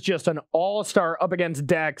 Bomat is just an all-star up against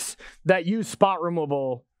decks that use spot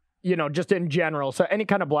removal, just in general. So any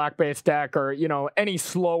kind of black-based deck or, any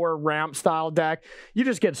slower ramp style deck, you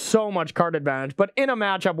just get so much card advantage. But in a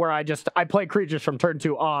matchup where I play creatures from turn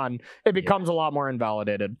 2 on, it becomes a lot more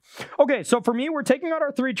invalidated. Okay, so for me, we're taking out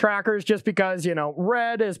our 3 trackers just because,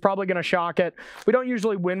 red is probably going to shock it. We don't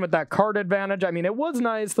usually win with that card advantage. I mean, it was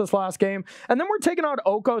nice this last game. And then we're taking out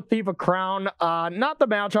Oko, Thief of Crown. Not the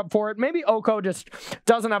matchup for it. Maybe Oko just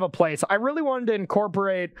doesn't have a place. I really wanted to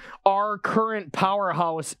incorporate our current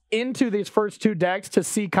powerhouse into these first 2 decks to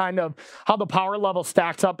see kind of how the power level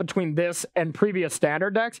stacks up between this and previous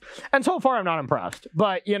standard decks. And so far, I'm not impressed.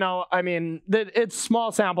 But, it's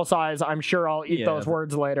small sample size. I'm sure I'll eat those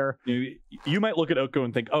words later. You might look at Oko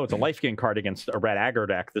and think, oh, it's a life gain card against a red aggro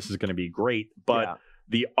deck. This is going to be great. But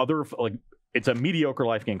the other, it's a mediocre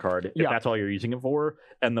life gain card if that's all you're using it for.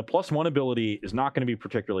 And the +1 ability is not going to be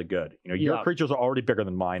particularly good. Your creatures are already bigger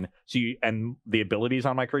than mine. And the abilities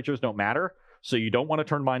on my creatures don't matter. So you don't want to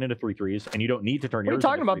turn mine into 3/3s, and you don't need to turn yours into 3/3s.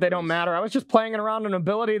 What are you talking about? They don't matter. I was just playing around an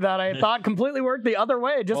ability that I thought completely worked the other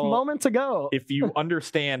way just moments ago. If you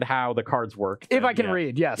understand how the cards work. If I can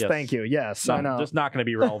read, yes, thank you. Yes, I know. Just not going to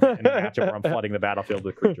be relevant in a matchup where I'm flooding the battlefield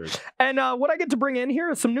with creatures. And what I get to bring in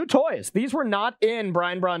here is some new toys. These were not in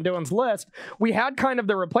Brian Braun-Duin's list. We had kind of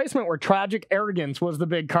the replacement where Tragic Arrogance was the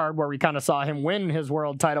big card where we kind of saw him win his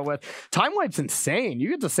world title with. Time Wipe's insane.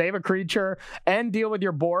 You get to save a creature and deal with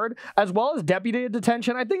your board, as well as Deputy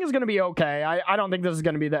Detention. I think is going to be okay. I don't think this is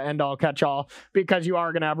going to be the end-all catch-all because you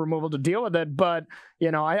are going to have removal to deal with it, but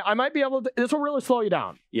I might be able to. This will really slow you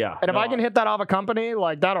down. Yeah. And if I can hit that off a company,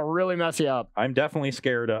 that'll really mess you up. I'm definitely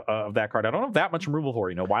scared of that card. I don't have that much removal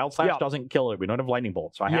for it. Wild Slash doesn't kill it. We don't have Lightning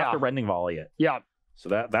Bolt, so I have to Rending Volley it. Yeah. So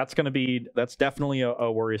that's definitely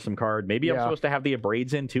a worrisome card. Maybe I'm supposed to have the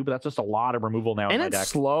Abrades in too, but that's just a lot of removal now. And in my it's deck.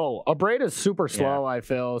 slow. Abrade is super slow, I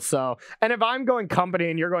feel. So, and if I'm going company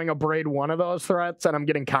and you're going Abrade one of those threats and I'm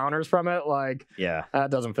getting counters from it, that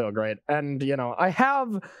doesn't feel great. And I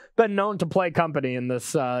have been known to play company in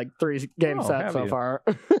this 3-game set so far.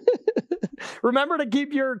 Remember to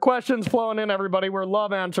keep your questions flowing in, everybody. We're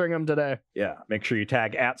love answering them today. Yeah, make sure you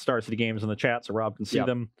tag @StarCityGames in the chat so Rob can see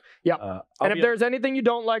them. Yeah, and if there's anything you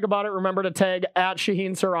don't like about it, remember to tag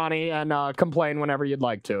 @Shaheen Sarani and complain whenever you'd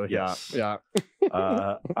like to. Yes. Yeah.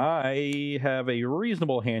 I have a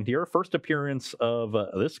reasonable hand here. First appearance of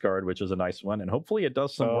this card, which is a nice one, and hopefully it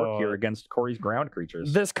does some work here against Corey's ground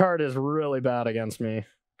creatures. This card is really bad against me.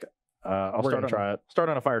 I'll try it. Start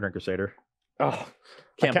on a Fire Drinker Satyr. Oh,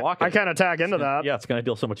 can't block it. I can't attack into that. Yeah, it's going to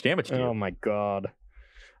deal so much damage to you. Oh my god.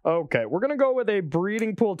 Okay, we're going to go with a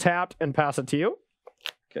Breeding Pool tapped and pass it to you.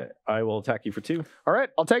 Okay, I will attack you for 2. All right,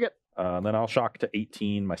 I'll take it. Then I'll shock to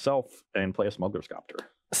 18 myself and play a Smuggler's Copter.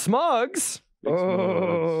 Smugs?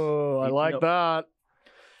 Oh, I like that.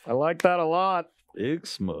 I like that a lot. Big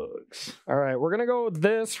Smugs. All right, we're gonna go with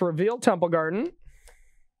this Reveal Temple Garden.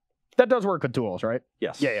 That does work with duels, right?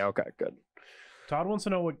 Yes. Yeah. Okay. Good. Todd wants to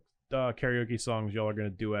know what karaoke songs y'all are gonna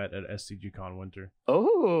duet at SCG Con Winter.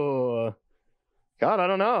 Oh, God, I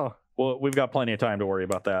don't know. Well, we've got plenty of time to worry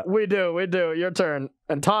about that. We do. Your turn.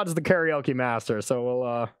 And Todd's the karaoke master,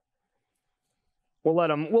 so we'll let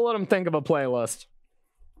him think of a playlist.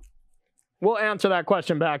 We'll answer that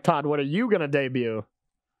question back, Todd. What are you gonna debut?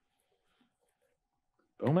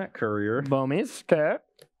 Bomat Courier. Bomies, okay.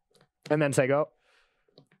 And then say go.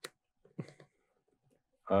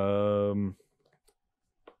 Crew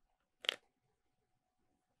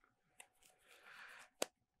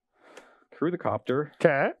the Copter.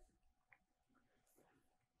 Okay.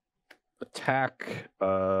 Attack.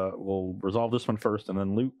 We'll resolve this one first and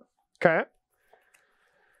then loot. Okay.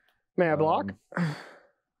 May I block? I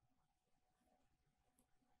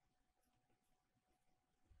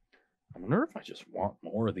wonder if I just want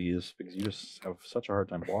more of these because you just have such a hard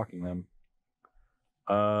time blocking them.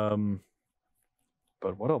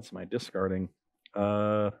 But what else am I discarding?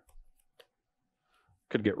 Could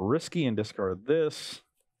get risky and discard this.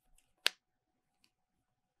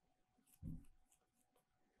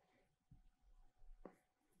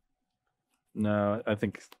 No, I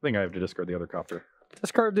think I have to discard the other copter.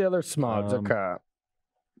 Discard the other smugs. Okay.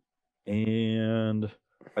 And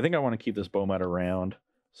I think I want to keep this Bomat around.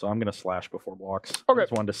 So I'm going to slash before blocks. Okay. I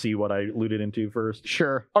just wanted to see what I looted into first.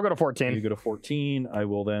 Sure. I'll go to 14. You go to 14. I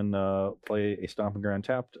will then play a Stomping Ground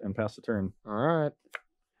tapped and pass the turn. All right.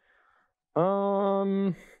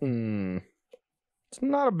 It's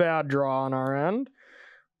not a bad draw on our end.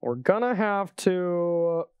 We're going to have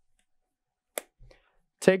to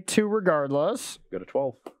take 2 regardless. Go to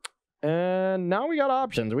 12. And now we got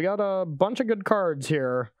options. We got a bunch of good cards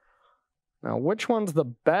here. Now, which one's the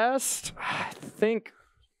best? I think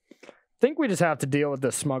we just have to deal with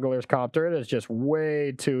this Smuggler's Copter. It is just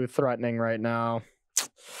way too threatening right now.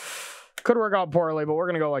 Could work out poorly, but we're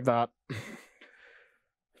going to go like that.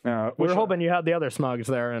 We were hoping you had the other Smugs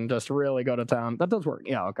there and just really go to town. That does work.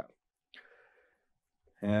 Yeah, okay.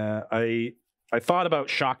 Yeah, I thought about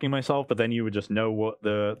shocking myself, but then you would just know what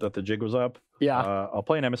that the jig was up. Yeah. I'll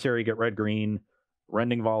play an Emissary, get red-green,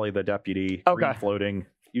 Rending Volley the Deputy, Okay. green floating.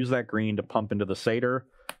 Use that green to pump into the Satyr.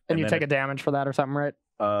 And you take a damage for that or something, right?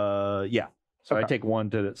 Yeah. So Okay. I take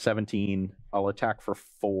 1 to 17. I'll attack for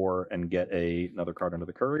 4 and get another card under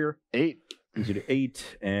the Courier. 8. Gives you to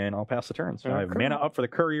 8, and I'll pass the turn. So I have Okay. mana up for the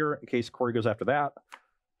Courier in case Corey goes after that.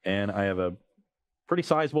 And I have a pretty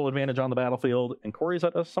sizable advantage on the battlefield, and Corey's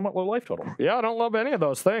at a somewhat low life total. Yeah, I don't love any of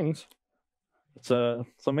those things. It's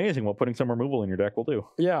amazing what putting some removal in your deck will do.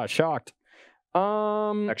 Yeah, shocked.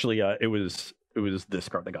 Actually, it was this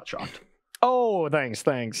card that got shocked. Oh, thanks.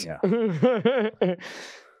 Yeah.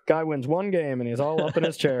 Guy wins 1 game and he's all up in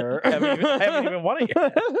his chair. haven't even won it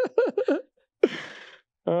yet.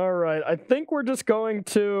 All right. I think we're just going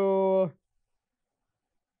to...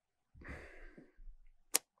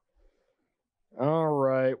 All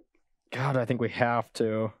right. God, I think we have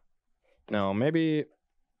to. No, maybe...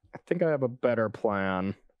 I think I have a better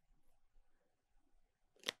plan.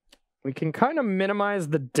 We can kind of minimize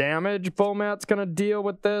the damage Bomat's going to deal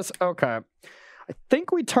with this. Okay. I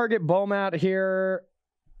think we target Bomat here.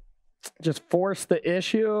 Just force the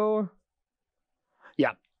issue.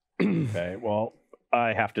 Yeah. Okay, well,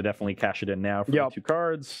 I have to definitely cash it in now for the 2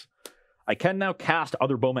 cards. I can now cast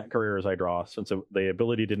other Bomat Couriers I draw, since the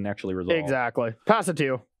ability didn't actually resolve. Exactly. Pass it to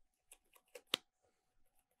you.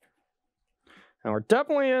 And we're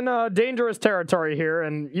definitely in dangerous territory here,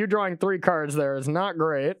 and you drawing 3 cards there is not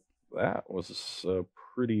great. That was a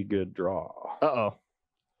pretty good draw. Uh-oh.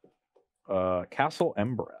 Castle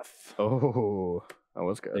Embreth. Oh, that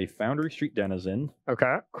was good. A Foundry Street Denizen.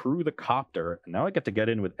 Okay. Crew the Copter. And now I get to get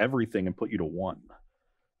in with everything and put you to 1.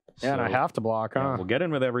 Yeah, and I have to block, huh? Yeah, we'll get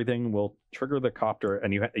in with everything. We'll trigger the Copter,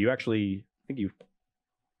 and you actually, I think you,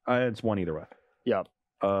 it's 1 either way. Yep.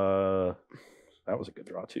 That was a good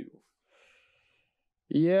draw too.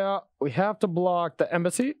 Yeah, we have to block the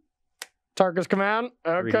Embassy. Atarka's command.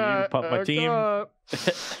 Okay. Pump my team. And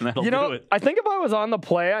that'll do it. I think if I was on the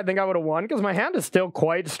play, I think I would have won because my hand is still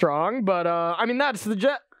quite strong. But I mean, that's the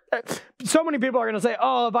jet. So many people are going to say,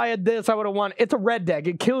 oh, if I had this, I would have won. It's a red deck.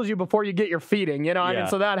 It kills you before you get your feeding, you know? I mean,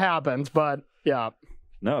 so that happens. But yeah.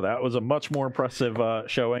 No, that was a much more impressive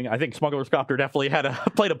showing. I think Smuggler's Copter definitely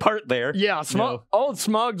played a part there. Yeah, old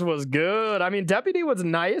Smugs was good. I mean, Deputy was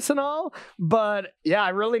nice and all, but yeah, I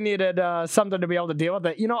really needed something to be able to deal with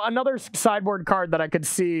it. You know, another sideboard card that I could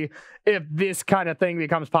see if this kind of thing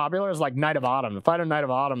becomes popular is like Knight of Autumn. If I had a Knight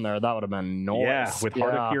of Autumn there, that would have been nice. Yeah, with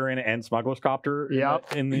Heart of Kirin and Smuggler's Copter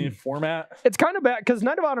in the format. It's kind of bad because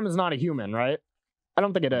Knight of Autumn is not a human, right? I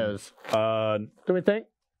don't think it is. Do we think?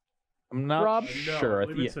 I'm not Rob? sure. I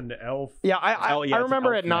believe it's an elf. Yeah, I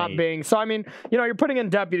remember it not being. So, I mean, you know, you're putting in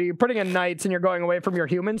Deputy, you're putting in Knights, and you're going away from your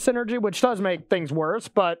human synergy, which does make things worse.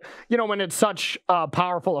 But, you know, when it's such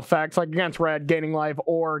powerful effects, like against red, gaining life,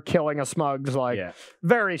 or killing a Smugs, like,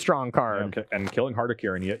 very strong card. And killing Heart of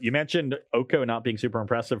Kirin. You mentioned Oko not being super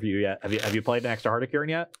impressive for you yet. Have you played next to Heart of Kirin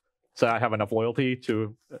yet? So I have enough loyalty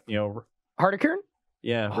to, you know... Heart of Kirin?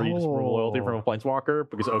 Yeah, where you just remove loyalty from a Planeswalker,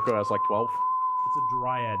 because Oko has like 12. It's a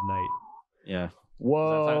Dryad Knight. Yeah.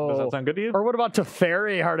 Whoa. Does that sound good to you? Or what about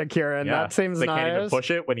Teferi Heart of Kirin? Yeah. That seems they nice. They can't even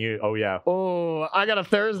push it when you... Oh, yeah. Oh, I got a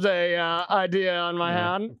Thursday idea on my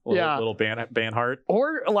hand. Little ban heart.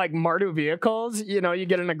 Or like Mardu vehicles. You know, you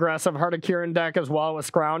get an aggressive Heart of Kirin deck as well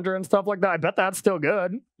with Scrounger and stuff like that. I bet that's still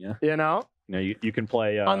good. Yeah. You know? No, you can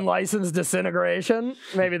play... Unlicensed Disintegration.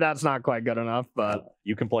 Maybe that's not quite good enough, but...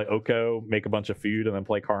 You can play Oko, make a bunch of food, and then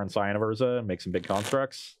play Karn Scion of Urza and make some big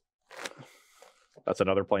constructs. That's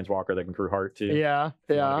another Planeswalker that can crew Heart, too. Yeah.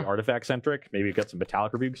 Artifact-centric. Maybe you've got some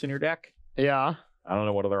Metallic Rebukes in your deck. Yeah. I don't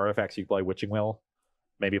know what other artifacts you play. Witching Will.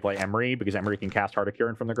 Maybe play Emery, because Emery can cast Heart of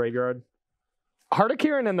Kirin from the graveyard. Heart of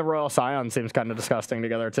Kirin and the Royal Scion seems kind of disgusting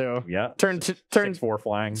together, too. Yeah. Turn 6/4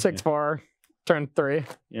 flying. 6/4. Turn 3.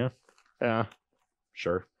 Yeah. Yeah.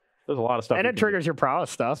 Sure. There's a lot of stuff. And it triggers your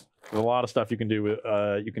prowess stuff. There's a lot of stuff you can do with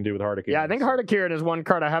Heart of Kirin. Yeah, I think Heart of Kirin is one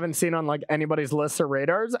card I haven't seen on like anybody's lists or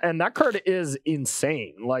radars, and that card is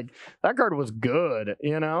insane. Like that card was good,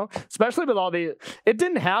 you know, especially with all the. It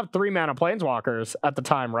didn't have 3-mana Planeswalkers at the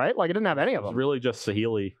time, right? Like it didn't have any of them. It was really just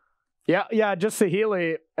Saheeli. Yeah, just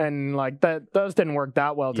Saheeli, and like that. Those didn't work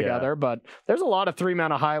that well together. But there's a lot of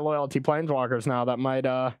 3-mana high loyalty Planeswalkers now that might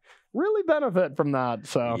really benefit from that.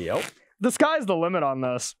 So the sky's the limit on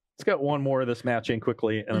this. Let's get one more of this match in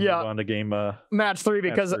quickly and then move on to game match 3,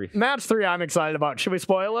 because match 3 I'm excited about. Should we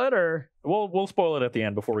spoil it or we'll spoil it at the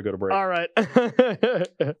end before we go to break? All right.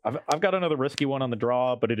 I've got another risky one on the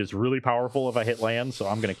draw, but it is really powerful if I hit land, so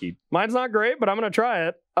I'm gonna keep. Mine's not great, but I'm gonna try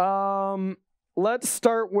it. Let's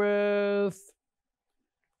start with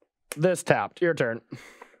this tapped. Your turn.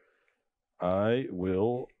 I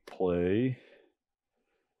will play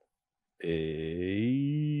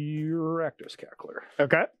a Rakdos Cackler.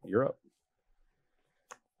 Okay. You're up.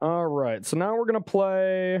 All right. So now we're going to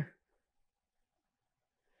play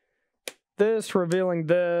this, revealing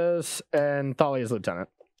this, and Thalia's Lieutenant.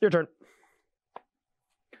 Your turn.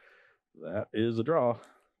 That is a draw.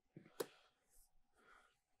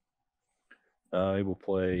 I will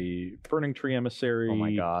play Burning Tree Emissary. Oh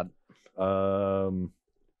my god.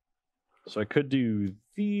 So I could do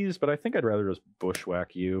these, but I think I'd rather just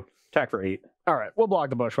bushwhack you. Attack for 8. All right, we'll block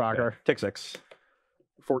the bushwhacker. Okay. Tick 6.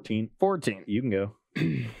 14. 14. You can go.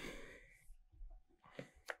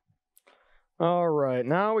 All right,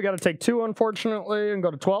 now we got to take 2, unfortunately, and go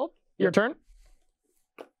to 12. Your turn.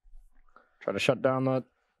 Try to shut down the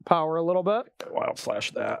power a little bit. Wild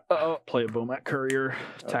slash that. Play a Bomat Courier.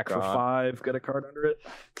 Attack for 5. Get a card under it.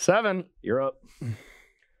 7. You're up.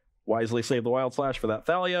 Wisely save the Wild Slash for that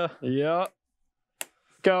Thalia. Yeah.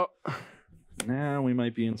 Go. Now we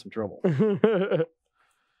might be in some trouble. That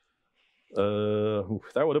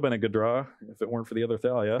would have been a good draw if it weren't for the other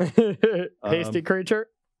Thalia. Hasty creature.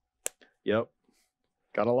 Yep.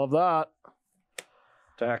 Gotta love that.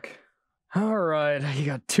 Attack. All right. You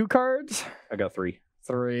got 2 cards? I got 3.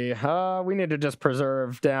 3. We need to just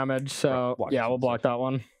preserve damage, so yeah, we'll block that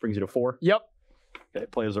one. Brings you to 4. Yep. Okay,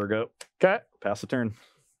 play a Zergo. Okay. Pass the turn.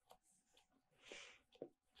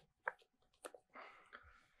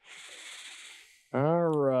 All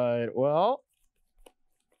right. Well,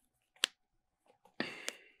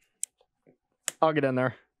 I'll get in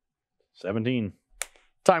there. 17.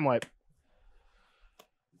 Time wipe.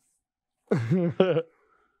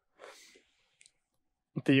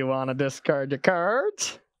 Do you want to discard your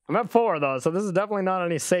cards? I'm at 4 though, so this is definitely not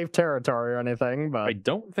any safe territory or anything. But I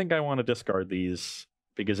don't think I want to discard these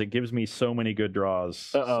because it gives me so many good draws.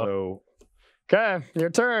 So okay, your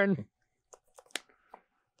turn.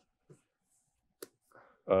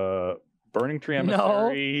 Burning Tree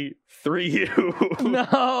Emissary. 3 you.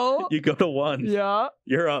 No. You go to 1. Yeah.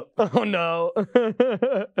 You're up. Oh no.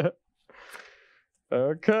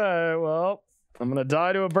 Okay, well, I'm gonna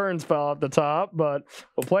die to a burn spell at the top, but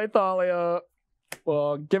we'll play Thalia,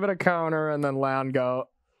 Well, give it a counter and then land go.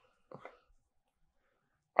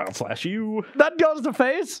 I'll slash you. That goes to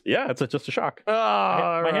face? Yeah, it's just a shock. Oh,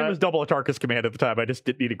 My hand was double Atarka's command at the time. I just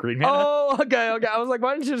didn't need a green mana. Oh, okay. I was like,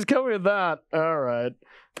 why didn't you just kill me with that? All right.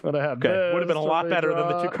 Would have had Okay, would have been a lot better than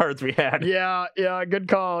the 2 cards we had. Yeah, good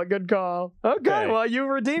call. Okay, well, you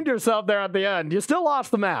redeemed yourself there at the end. You still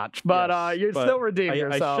lost the match, but Yes, you still redeemed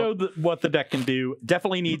yourself. I showed what the deck can do.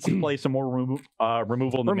 Definitely needs to play some more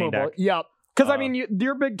removal in the main deck. Yep. Because, I mean,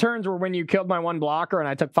 your big turns were when you killed my 1 blocker and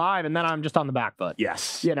I took 5, and then I'm just on the back foot.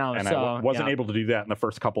 Yes. You know, and so, I wasn't able to do that in the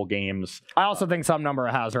first couple games. I also think some number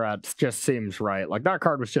of Hazards just seems right. Like, that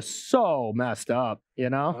card was just so messed up, you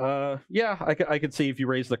know? Yeah, I could see if you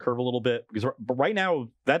raise the curve a little bit. But right now,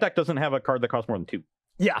 that deck doesn't have a card that costs more than 2.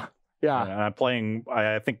 Yeah. I'm playing,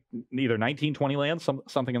 I think, either 19, 20 lands,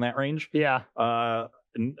 something in that range. Yeah.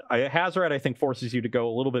 Hazard, I think, forces you to go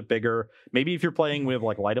a little bit bigger. Maybe if you're playing with,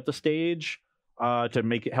 like, Light Up the Stage to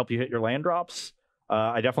make it help you hit your land drops.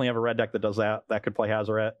 I definitely have a red deck that does that. That could play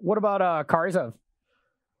Hazaret. What about Karizev?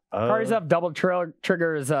 Karizev double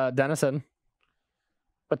triggers Denizen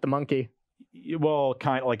with the monkey. Well,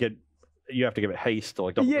 kind of like it. You have to give it haste to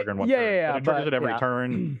like double trigger in one turn. Yeah. But it triggers it every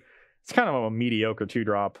turn. It's kind of a mediocre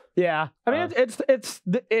 2-drop. Yeah, I mean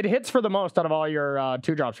it hits for the most out of all your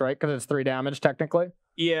 2-drops, right? Because it's 3 damage technically.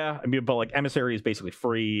 Yeah, I mean, but like Emissary is basically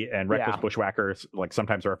free, and Reckless Bushwhackers like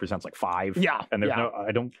sometimes represents like 5. Yeah, and there's no,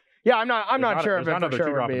 I don't. Yeah, I'm not sure if it's for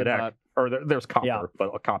sure would be, in the deck. Or there's Copter,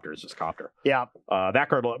 but a Copter is just Copter. Yeah, that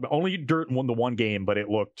card only Dirt won the 1 game, but it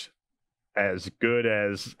looked as good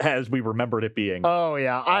as we remembered it being. Oh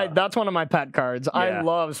yeah, that's one of my pet cards. Yeah. I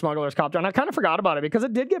love Smuggler's Copter, and I kind of forgot about it because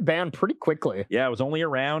it did get banned pretty quickly. Yeah, it was only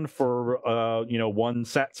around for 1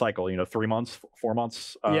 set cycle, 3 months, 4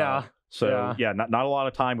 months. So not a lot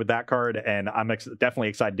of time with that card, and I'm definitely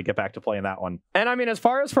excited to get back to playing that one. And I mean, as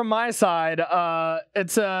far as from my side,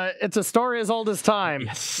 it's a story as old as time.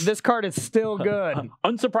 Yes. This card is still good.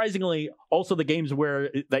 Unsurprisingly, also the games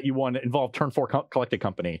that you won involved turn 4 Collected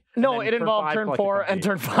Company. No, it involved turn 4 and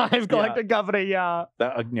turn 5 Collected Company. Yeah,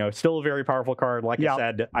 that, still a a very powerful card. Like I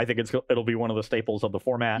said, I think it'll be one of the staples of the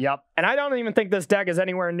format. Yep. And I don't even think this deck is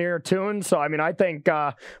anywhere near tuned. So I mean, I think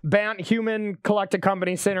Bant human Collected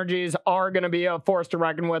Company synergies are going to be a force to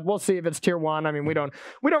reckon with. We'll see if it's tier 1. I mean, we don't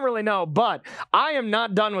really know, but I am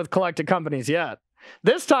not done with Collected Companies yet.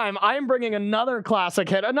 This time, I am bringing another classic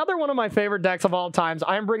hit, another one of my favorite decks of all times.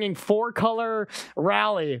 I am bringing 4-color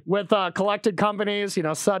Rally with Collected Companies,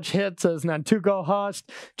 such hits as Nantuko Husk,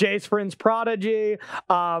 Jace Prince Prodigy,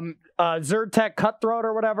 Zyrtec Cutthroat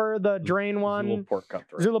or whatever, the Drain one.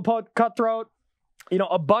 Zulaport Cutthroat.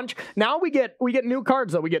 A bunch. Now we get new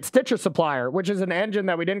cards, though. We get Stitcher Supplier, which is an engine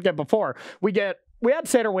that we didn't get before. We had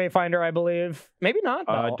Satyr Wayfinder, I believe. Maybe not,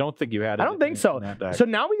 though. I don't think you had it. I don't think so. So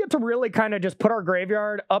now we get to really kind of just put our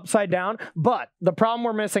graveyard upside down. But the problem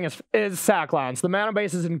we're missing is Sacklands. The mana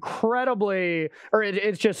base is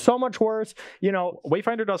it's just so much worse.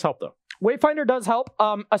 Wayfinder does help, though. Wayfinder does help.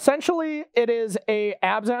 Essentially, it is a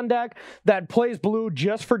Abzan deck that plays blue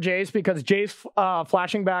just for Jace because Jace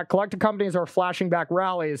flashing back Collected Companies or flashing back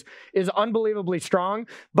rallies is unbelievably strong,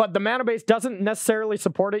 but the mana base doesn't necessarily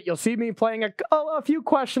support it. You'll see me playing a few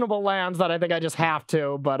questionable lands that I think I just have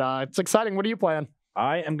to, but it's exciting. What are you playing?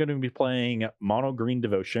 I am going to be playing Mono Green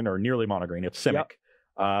Devotion, or nearly Mono Green. It's Simic.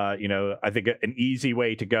 Yep. I think an easy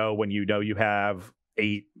way to go when you have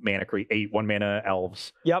 8 1-mana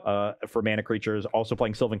elves. Yep. For mana creatures. Also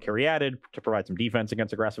playing Sylvan Caryatid to provide some defense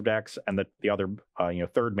against aggressive decks, and the other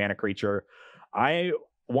 3rd mana creature. I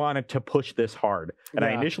wanted to push this hard, and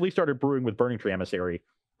I initially started brewing with Burning Tree Emissary,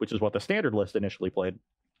 which is what the standard list initially played.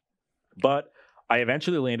 But I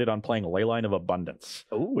eventually landed on playing Leyline of Abundance,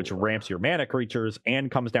 which ramps your mana creatures and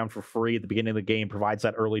comes down for free at the beginning of the game, provides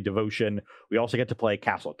that early devotion. We also get to play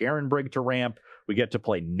Castle Garenbrig to ramp. We get to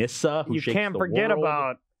play Nissa, who shakes the world. You can't forget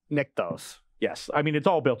about Nykthos. Yes, I mean, it's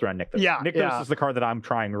all built around Nykthos. Nykthos is the card that I'm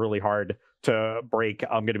trying really hard to break.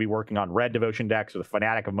 I'm going to be working on red devotion decks with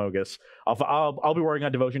Fanatic of Mogus. I'll be working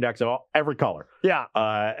on devotion decks of every color. Yeah.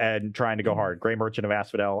 And trying to go hard. Grey Merchant of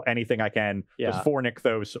Asphodel, anything I can. Just 4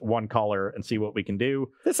 Nykthos, 1 color, and see what we can do.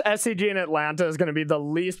 This SCG in Atlanta is going to be the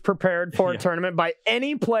least prepared for a tournament by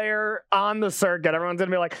any player on the circuit. Everyone's going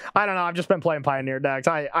to be like, I don't know, I've just been playing Pioneer decks.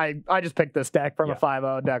 I just picked this deck from a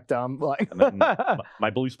 5-0 deck dump. And then my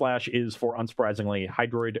blue splash is, for unsurprisingly,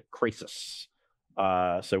 Hydroid Krasis.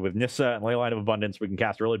 So with Nissa and Leyline of Abundance, we can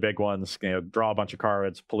cast really big ones, draw a bunch of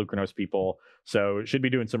cards, Pelucranos people. So should be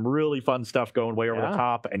doing some really fun stuff going way over the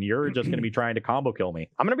top, and you're just going to be trying to combo kill me.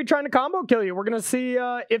 I'm going to be trying to combo kill you. We're going to see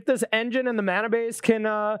if this engine and the mana base can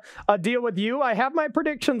deal with you. I have my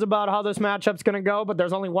predictions about how this matchup's going to go, but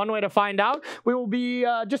there's only one way to find out. We will be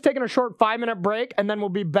just taking a short 5-minute break, and then we'll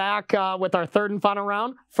be back with our third and final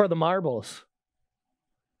round for the marbles.